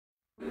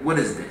What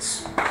is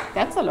this?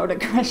 That's a loaded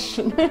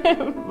question.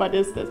 What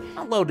is this?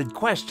 A loaded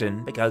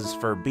question because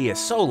for Bia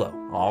Solo,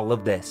 all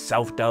of this,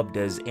 self-dubbed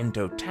as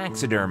into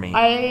taxidermy,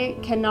 I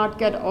cannot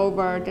get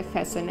over the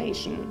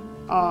fascination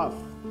of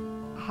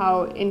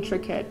how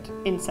intricate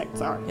insects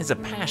are. is a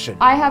passion.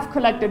 I have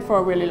collected for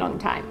a really long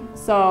time,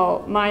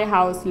 so my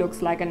house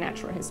looks like a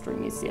natural history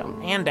museum.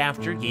 And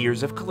after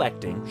years of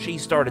collecting, she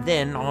started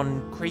in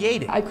on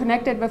creating. I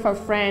connected with a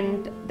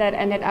friend that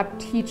ended up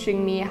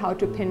teaching me how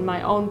to pin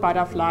my own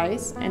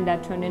butterflies, and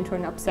that turned into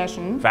an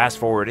obsession. Fast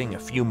forwarding a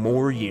few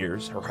more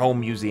years, her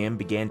home museum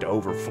began to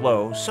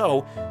overflow,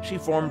 so she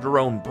formed her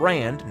own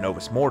brand,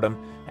 Novis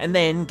Mortem, and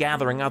then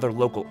gathering other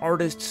local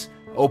artists,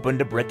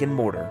 opened a brick and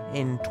mortar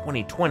in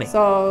 2020.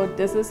 So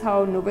this is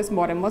how Novis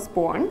Mortem was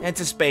born. It's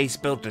a space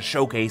built to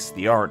showcase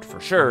the art for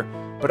sure,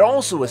 but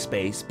also a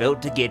space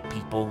built to get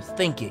people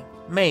thinking,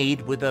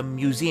 made with a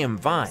museum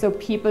vibe. So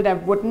people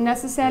that wouldn't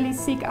necessarily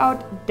seek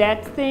out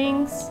dead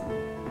things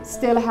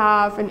still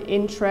have an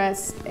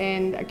interest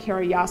and a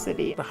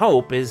curiosity. The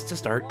hope is to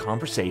start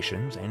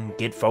conversations and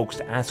get folks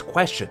to ask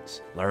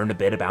questions, learn a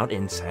bit about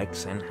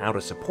insects and how to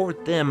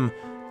support them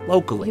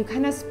locally. You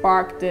kind of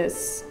spark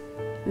this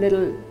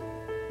little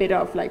bit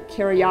of like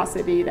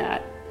curiosity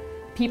that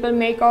people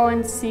may go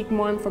and seek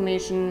more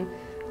information,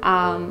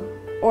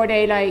 or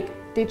they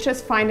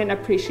just find an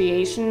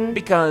appreciation.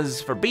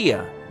 Because for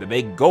Bia, the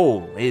big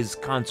goal is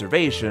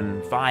conservation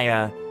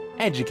via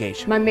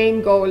education. My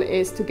main goal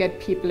is to get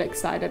people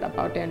excited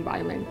about the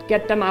environment,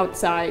 get them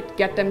outside,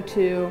 get them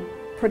to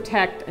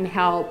protect and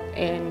help,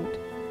 and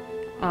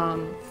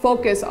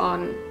focus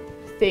on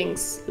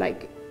things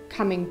like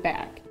coming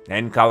back.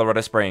 In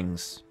Colorado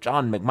Springs,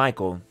 John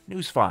McMichael,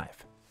 News 5.